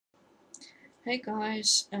Hey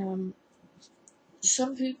guys,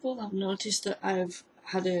 some people have noticed that I've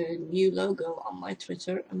had a new logo on my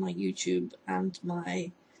Twitter and my YouTube and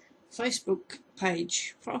my Facebook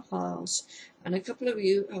page profiles, and a couple of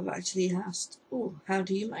you have actually asked, oh, how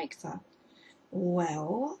do you make that?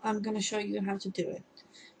 Well, I'm going to show you how to do it.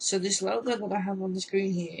 So this logo that I have on the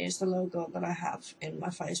screen here is the logo that I have in my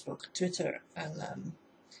Facebook, Twitter and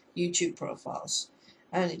YouTube profiles,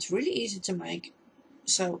 and it's really easy to make.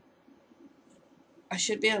 So I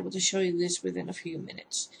should be able to show you this within a few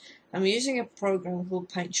minutes. I'm using a program called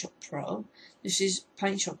PaintShop Pro. This is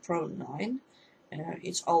PaintShop Pro 9.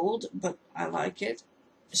 It's old, but I like it,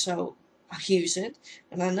 so I use it,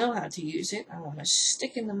 and I know how to use it. I'm a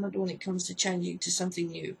stick in the mud when it comes to changing to something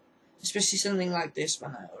new, especially something like this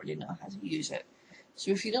when I already know how to use it.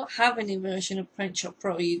 So if you don't have any version of PaintShop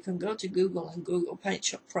Pro, you can go to Google and Google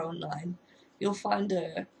PaintShop Pro 9. You'll find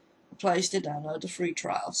a place to download a free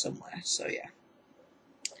trial somewhere, so yeah.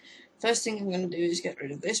 First thing I'm going to do is get rid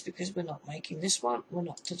of this because we're not making this one, we're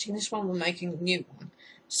not touching this one, we're making a new one.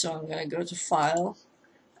 So I'm going to go to File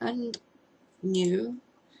and New,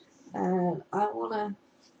 and I want to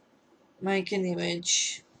make an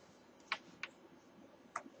image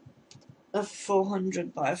of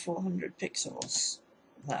 400 by 400 pixels.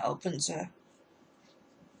 That opens a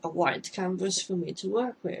white canvas for me to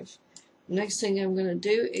work with. Next thing I'm going to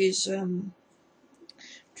do is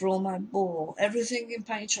draw my ball. Everything in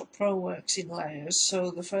PaintShop Pro works in layers, so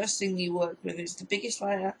the first thing you work with is the biggest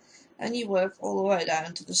layer, and you work all the way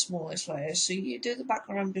down to the smallest layer. So you do the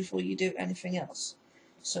background before you do anything else.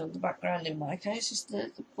 So the background in my case is the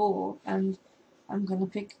ball, and I'm going to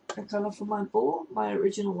pick a colour for my ball. My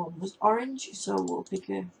original one was orange, so we'll pick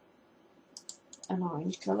an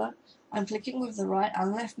orange colour. I'm clicking with the right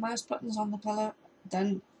and left mouse buttons on the colour,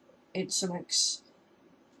 then it selects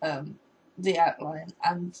the outline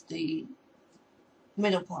and the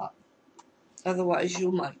middle part. Otherwise you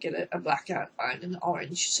might get a black outline and an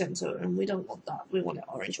orange centre, and we don't want that. We want it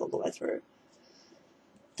orange all the way through.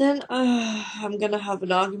 Then I'm gonna have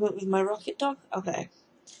an argument with my rocket dog. Okay,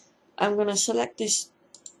 I'm gonna select this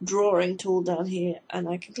drawing tool down here, and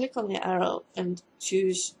I can click on the arrow and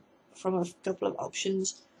choose from a couple of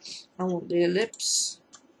options. I want the ellipse,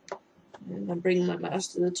 and I bring my mouse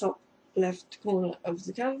to the top left corner of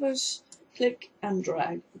the canvas, click and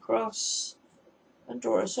drag across, and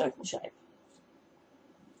draw a circle shape.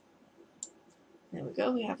 There we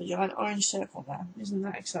go, we have a giant orange circle now. Isn't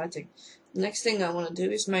that exciting? The next thing I want to do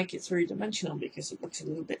is make it three-dimensional because it looks a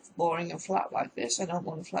little bit boring and flat like this. I don't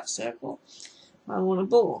want a flat circle. I want a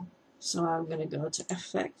ball. So I'm going to go to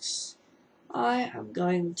Effects. I am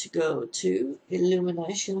going to go to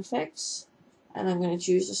Illumination Effects, and I'm going to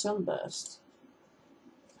choose a sunburst.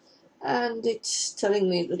 And it's telling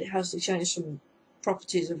me that it has to change some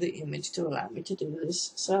properties of the image to allow me to do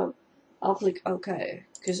this. So I'll click OK,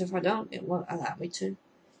 because if I don't, it won't allow me to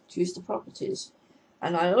choose the properties.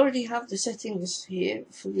 And I already have the settings here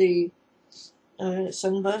for the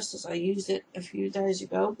sunburst, as I used it a few days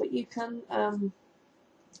ago, but you can,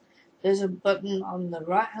 there's a button on the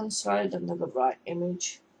right hand side under the right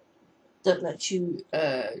image that lets you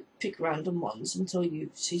pick random ones until you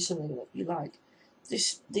see something that you like.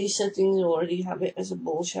 These settings already have it as a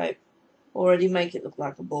ball shape, already make it look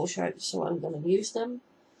like a ball shape, so I'm going to use them.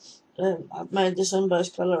 I've made the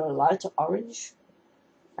sunburst colour a lighter orange,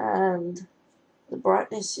 and the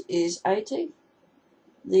brightness is 80,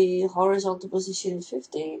 the horizontal position is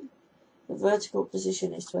 15, the vertical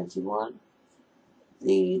position is 21,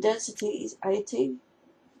 the density is 80,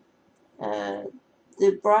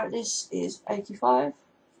 the brightness is 95,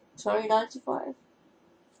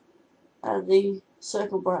 and the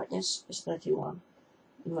circle brightness is 31,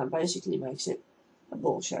 and that basically makes it a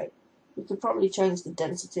ball shape. We could probably change the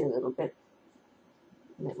density a little bit,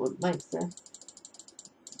 and it would make the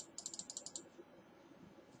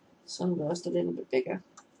sunburst a little bit bigger.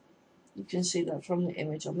 You can see that from the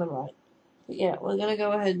image on the right. But yeah, we're going to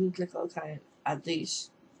go ahead and click OK and add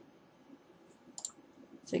these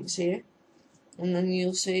things here, and then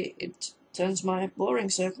you'll see it turns my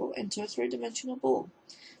boring circle into a three-dimensional ball.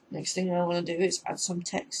 Next thing I want to do is add some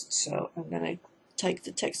text, so I'm going to take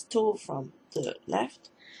the text tool from the left,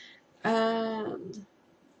 and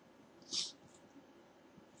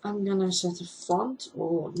I'm going to set a font,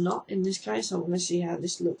 or not in this case. I want to see how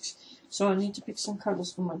this looks. So I need to pick some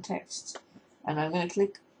colours for my text, and I'm going to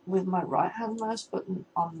click with my right hand mouse button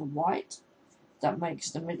on the white. That makes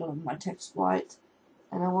the middle of my text white,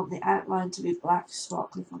 and I want the outline to be black, so I'll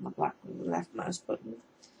click on the black with the left mouse button,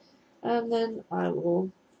 and then I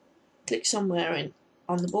will click somewhere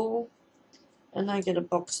on the ball, and I get a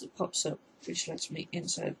box that pops up which lets me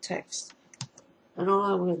insert text. and all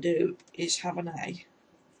I want to do is have an A.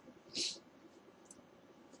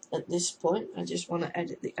 At this point, I just want to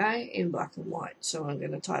edit the A in black and white. So I'm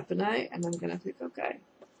going to type an A and I'm going to click OK.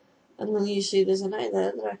 And then you see there's an A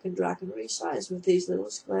there that I can drag and resize with these little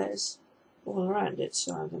squares all around it.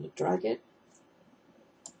 So I'm going to drag it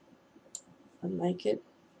and make it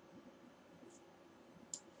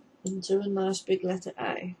into a nice big letter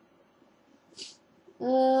A. I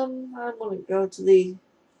want to go to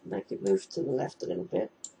make it move to the left a little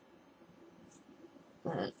bit.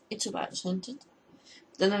 It's about centered.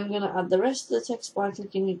 Then I'm going to add the rest of the text by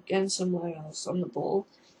clicking again somewhere else on the ball.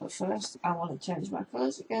 But first, I want to change my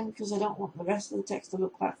colours again because I don't want the rest of the text to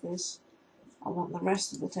look like this. I want the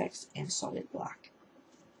rest of the text in solid black.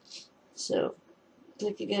 So,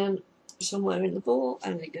 click again somewhere in the ball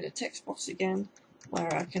and I get a text box again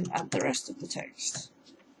where I can add the rest of the text.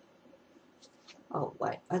 Oh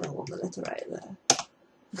wait, I don't want the letter A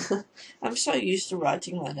there. I'm so used to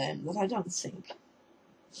writing my name that I don't think.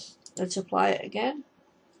 Let's apply it again.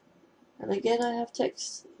 And again I have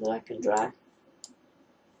text that I can drag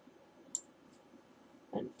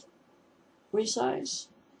and resize.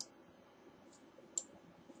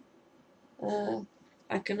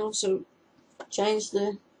 I can also change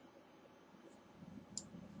the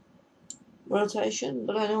rotation,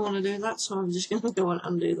 but I don't want to do that, so I'm just going to go and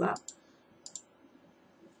undo that.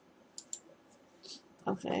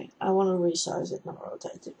 Okay, I want to resize it, not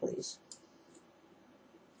rotate it, please.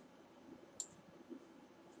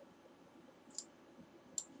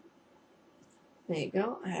 There you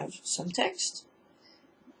go, I have some text.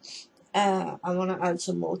 I want to add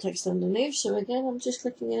some more text underneath, so again I'm just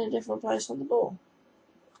clicking in a different place on the ball.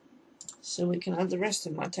 So we can add the rest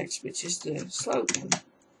of my text, which is the slogan.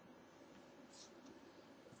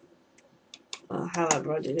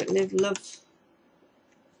 However, I did it, live, love,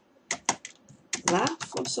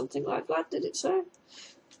 laugh, or something like that, did it say?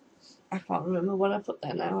 I can't remember what I put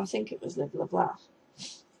there now, I think it was live, love, laugh.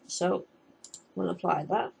 So, we'll apply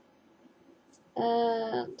that.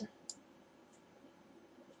 And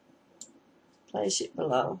place it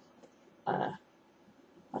below.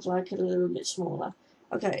 I'd like it a little bit smaller.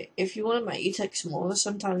 Okay, if you want to make your text smaller,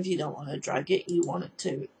 sometimes you don't want to drag it, you want it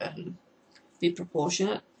to be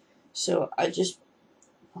proportionate. So I'll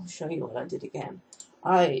show you what I did again.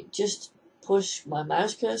 I just push my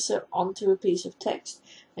mouse cursor onto a piece of text,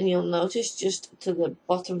 and you'll notice just to the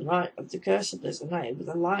bottom right of the cursor there's an A with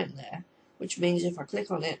a line there, which means if I click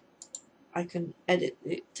on it, I can edit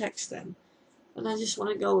the text then. And I just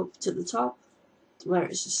want to go up to the top, to where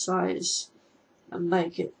it's a size, and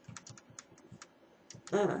make it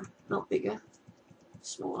not bigger,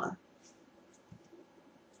 smaller.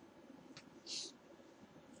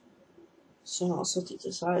 So I'll set it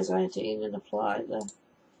to size 18 and apply the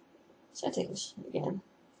settings again.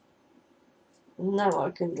 Now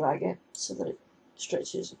I can drag it so that it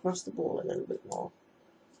stretches across the ball a little bit more.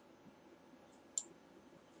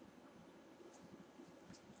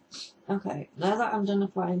 Okay, now that I'm done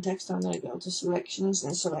applying text, I'm going to go to selections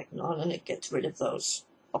and select none, and it gets rid of those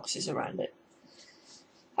boxes around it.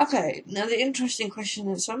 Okay, now the interesting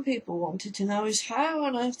question that some people wanted to know is how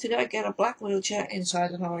on earth did I get a black wheelchair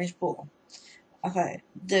inside an orange ball? Okay,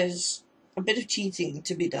 there's a bit of cheating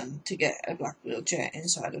to be done to get a black wheelchair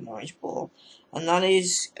inside an orange ball, and that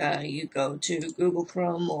is you go to Google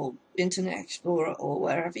Chrome or Internet Explorer or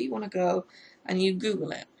wherever you want to go and you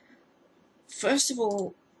Google it. First of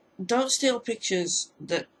all, don't steal pictures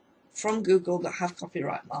from Google that have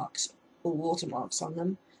copyright marks or watermarks on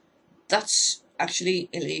them. That's actually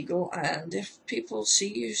illegal, and if people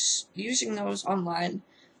see you using those online,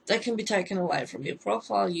 they can be taken away from your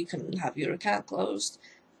profile, you can have your account closed,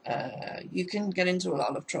 you can get into a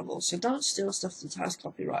lot of trouble. So don't steal stuff that has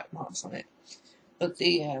copyright marks on it. But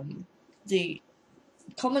the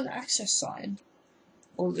common access sign,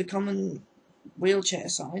 or the common wheelchair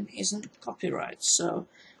sign, isn't copyright. So,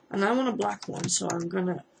 and I want a black one, so I'm going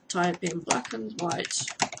to type in black and white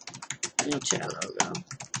wheelchair logo.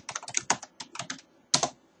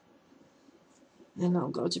 And I'll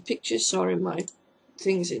go to pictures. Sorry, my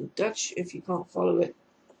thing's in Dutch. If you can't follow it,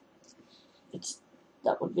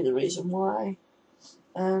 that would be the reason why.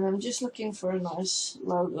 And I'm just looking for a nice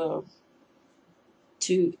logo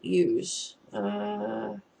to use.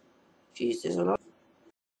 Geez, there's a lot.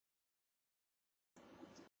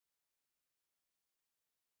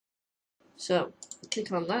 So,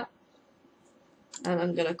 click on that. And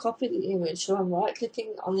I'm going to copy the image. So I'm right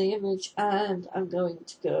clicking on the image and I'm going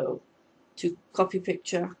to go to copy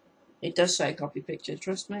picture. It does say copy picture,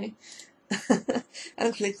 trust me.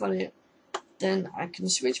 And click on it. Then I can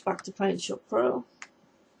switch back to PaintShop Pro.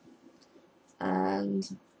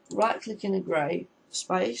 And right click in the grey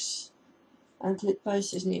space and click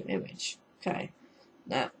paste as new image. Okay,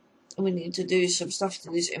 now we need to do some stuff to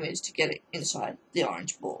this image to get it inside the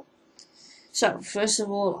orange ball. So first of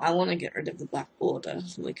all, I want to get rid of the black border.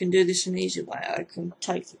 We can do this an easy way. I can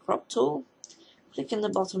take the crop tool, click in the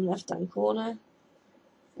bottom left hand corner,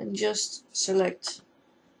 and just select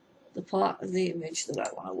the part of the image that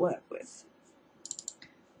I want to work with.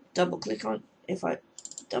 Double click on, if I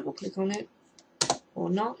double click on it, or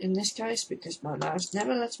not in this case because my mouse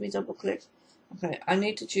never lets me double click. Okay, I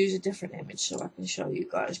need to choose a different image so I can show you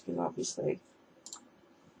guys, because obviously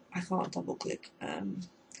I can't double click.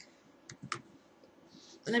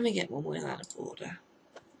 Let me get one without a border.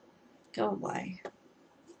 Go away.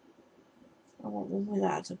 I want one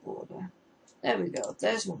without a border. There we go,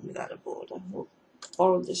 there's one without a border. We'll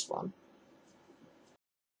borrow this one.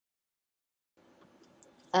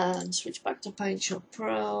 And switch back to PaintShop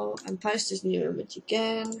Pro and paste this new image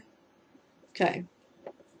again. Okay.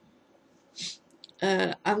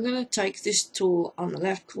 I'm going to take this tool on the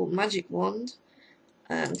left called Magic Wand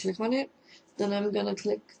and click on it. Then I'm going to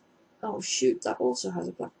click, oh shoot, that also has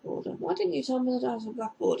a black border. Why didn't you tell me that it has a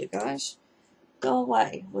black border, guys? Go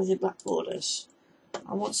away with your black borders.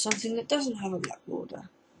 I want something that doesn't have a black border.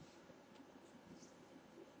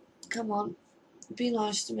 Come on, be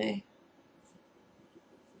nice to me.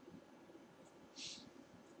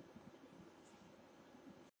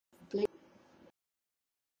 Please.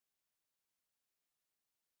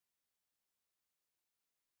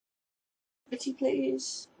 Pretty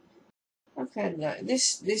please. Okay, no,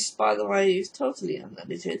 this by the way is totally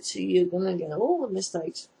unedited, so you're gonna get all the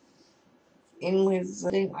mistakes in with the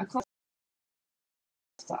thing. I can't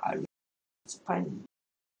that I it's a pain,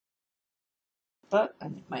 but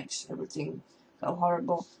and it makes everything go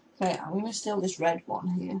horrible. Okay, I'm gonna steal this red one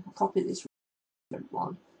here. I'll copy this red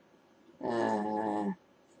one.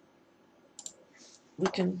 We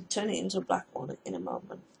can turn it into a black one in a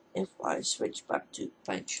moment. If I switch back to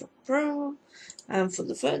PaintShop Pro, and for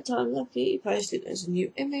the third time lucky, paste it as a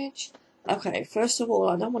new image. Okay, first of all,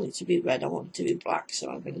 I don't want it to be red, I want it to be black, so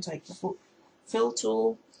I'm going to take the fill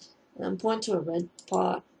tool and point to a red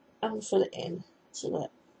part and fill it in so that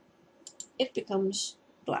it becomes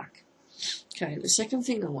black. Okay, the second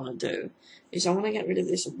thing I want to do is I want to get rid of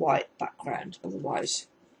this white background, otherwise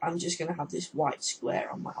I'm just going to have this white square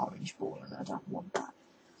on my orange ball and I don't want that.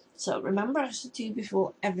 So remember I said to you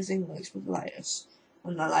before, everything works with layers.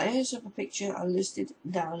 And the layers of a picture are listed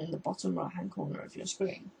down in the bottom right hand corner of your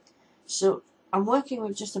screen. So I'm working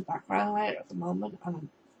with just a background layer at the moment and I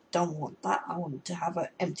don't want that. I want to have an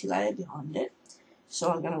empty layer behind it.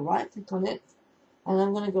 So I'm going to right click on it and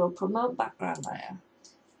I'm going to go promote background layer.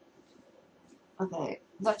 Okay,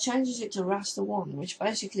 that changes it to raster 1, which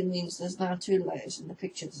basically means there's now 2 layers in the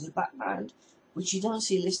picture. There's a background, which you don't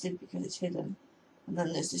see listed because it's hidden. And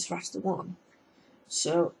then there's this raster 1.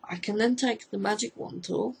 So I can then take the Magic Wand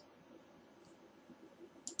tool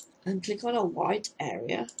and click on a white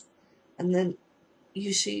area, and then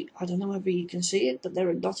you see, I don't know whether you can see it, but there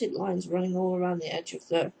are dotted lines running all around the edge of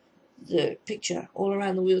the picture, all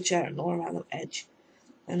around the wheelchair and all around the edge.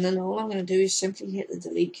 And then all I'm going to do is simply hit the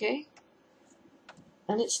delete key,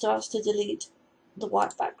 and it starts to delete the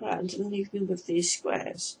white background and leave me with these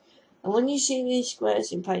squares. And when you see these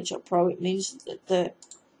squares in PaintShop Pro, it means that the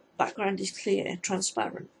background is clear,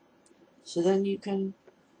 transparent. So then you can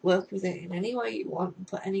work with it in any way you want and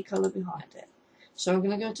put any colour behind it. So I'm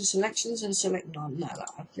going to go to selections and select none now that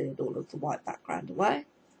I've cleared all of the white background away.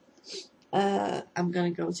 I'm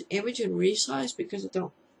going to go to image and resize because I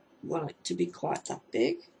don't want it to be quite that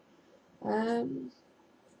big.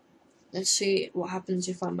 Let's see what happens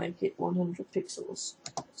if I make it 100 pixels.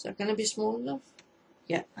 Is that going to be small enough?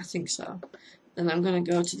 Yeah, I think so. Then I'm going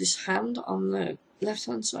to go to this hand on the left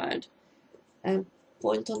hand side and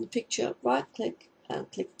point on the picture, right click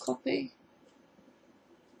and click copy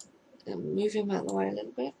and move him out of the way a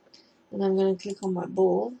little bit. And I'm going to click on my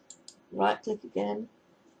ball, right click again,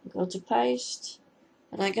 go to paste,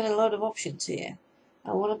 and I get a lot of options here.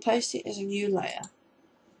 I want to paste it as a new layer.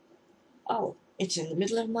 Oh, it's in the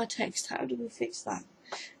middle of my text. How do we fix that?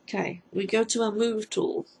 Okay, we go to our move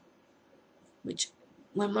tool, which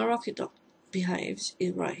when my rocket dot behaves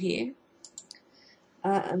is right here,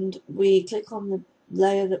 and we click on the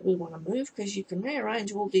layer that we want to move, because you can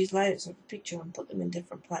rearrange all these layers of the picture and put them in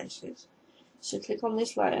different places. So click on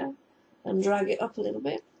this layer and drag it up a little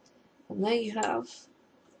bit, and there you have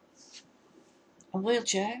a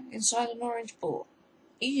wheelchair inside an orange ball.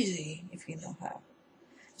 Easy if you know how.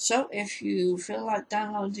 So if you feel like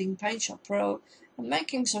downloading PaintShop Pro and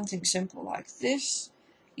making something simple like this,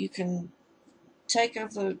 you can take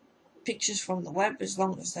over pictures from the web as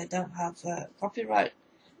long as they don't have copyright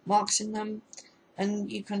marks in them.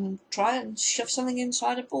 And you can try and shove something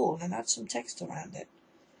inside a board and add some text around it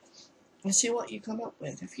and see what you come up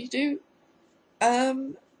with. If you do,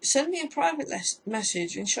 send me a private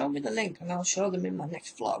message and show me the link, and I'll show them in my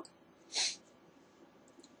next vlog.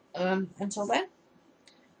 Until then,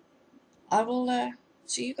 I will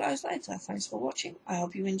see you guys later. Thanks for watching. I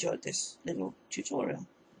hope you enjoyed this little tutorial.